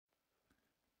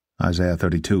Isaiah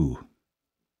 32.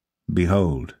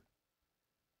 Behold,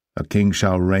 a king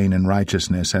shall reign in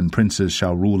righteousness, and princes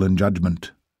shall rule in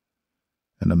judgment.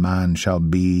 And a man shall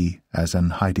be as an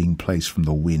hiding place from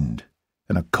the wind,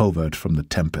 and a covert from the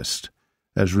tempest,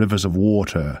 as rivers of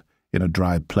water in a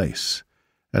dry place,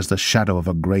 as the shadow of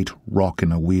a great rock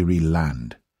in a weary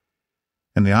land.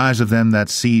 And the eyes of them that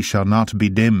see shall not be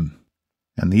dim,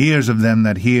 and the ears of them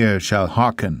that hear shall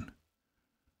hearken.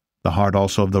 The heart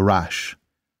also of the rash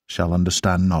shall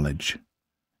understand knowledge,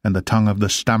 and the tongue of the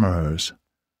stammerers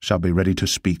shall be ready to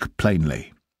speak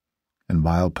plainly. And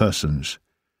vile persons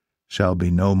shall be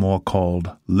no more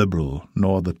called liberal,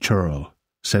 nor the churl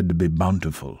said to be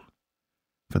bountiful.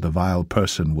 For the vile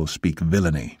person will speak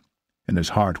villainy, and his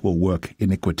heart will work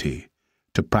iniquity,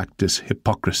 to practice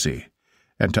hypocrisy,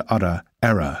 and to utter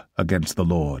error against the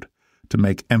Lord, to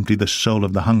make empty the soul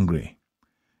of the hungry,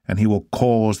 and he will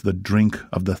cause the drink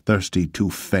of the thirsty to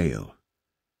fail.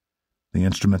 The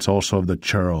instruments also of the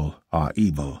churl are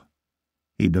evil.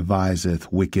 He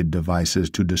deviseth wicked devices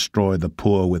to destroy the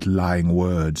poor with lying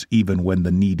words, even when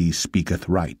the needy speaketh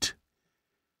right.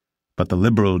 But the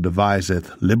liberal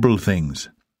deviseth liberal things,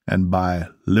 and by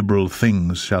liberal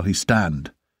things shall he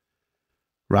stand.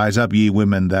 Rise up, ye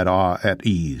women that are at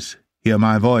ease. Hear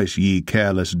my voice, ye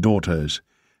careless daughters.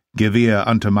 Give ear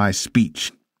unto my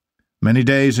speech. Many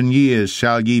days and years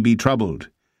shall ye be troubled,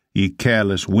 ye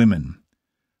careless women.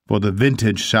 For the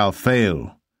vintage shall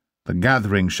fail, the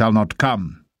gathering shall not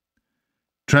come.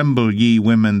 Tremble, ye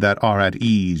women that are at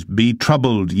ease. Be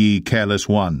troubled, ye careless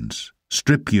ones.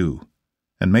 Strip you,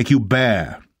 and make you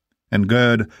bare, and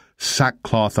gird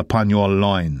sackcloth upon your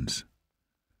loins.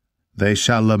 They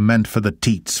shall lament for the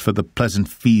teats, for the pleasant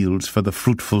fields, for the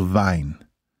fruitful vine.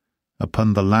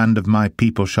 Upon the land of my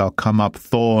people shall come up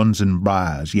thorns and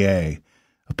briars, yea,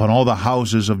 upon all the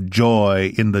houses of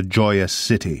joy in the joyous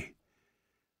city.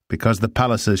 Because the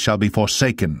palaces shall be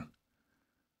forsaken,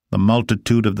 the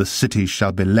multitude of the cities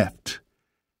shall be left.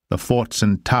 The forts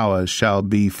and towers shall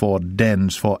be for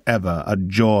dens for ever, a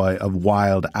joy of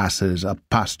wild asses, a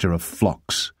pasture of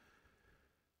flocks.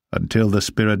 Until the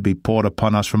Spirit be poured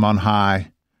upon us from on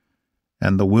high,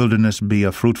 and the wilderness be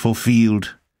a fruitful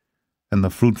field, and the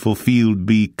fruitful field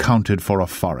be counted for a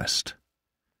forest.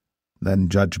 Then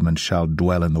judgment shall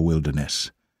dwell in the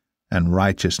wilderness, and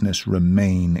righteousness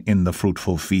remain in the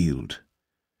fruitful field.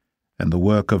 And the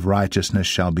work of righteousness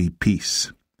shall be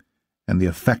peace, and the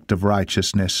effect of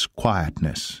righteousness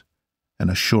quietness,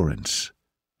 and assurance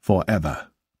forever.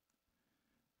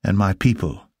 And my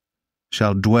people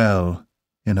shall dwell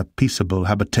in a peaceable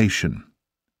habitation,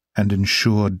 and in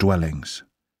sure dwellings,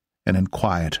 and in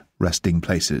quiet resting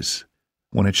places,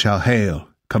 when it shall hail,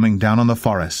 coming down on the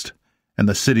forest, and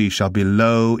the city shall be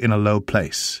low in a low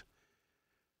place.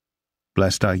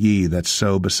 Blessed are ye that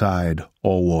sow beside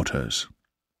all waters,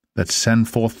 that send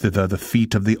forth thither the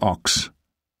feet of the ox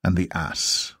and the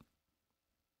ass.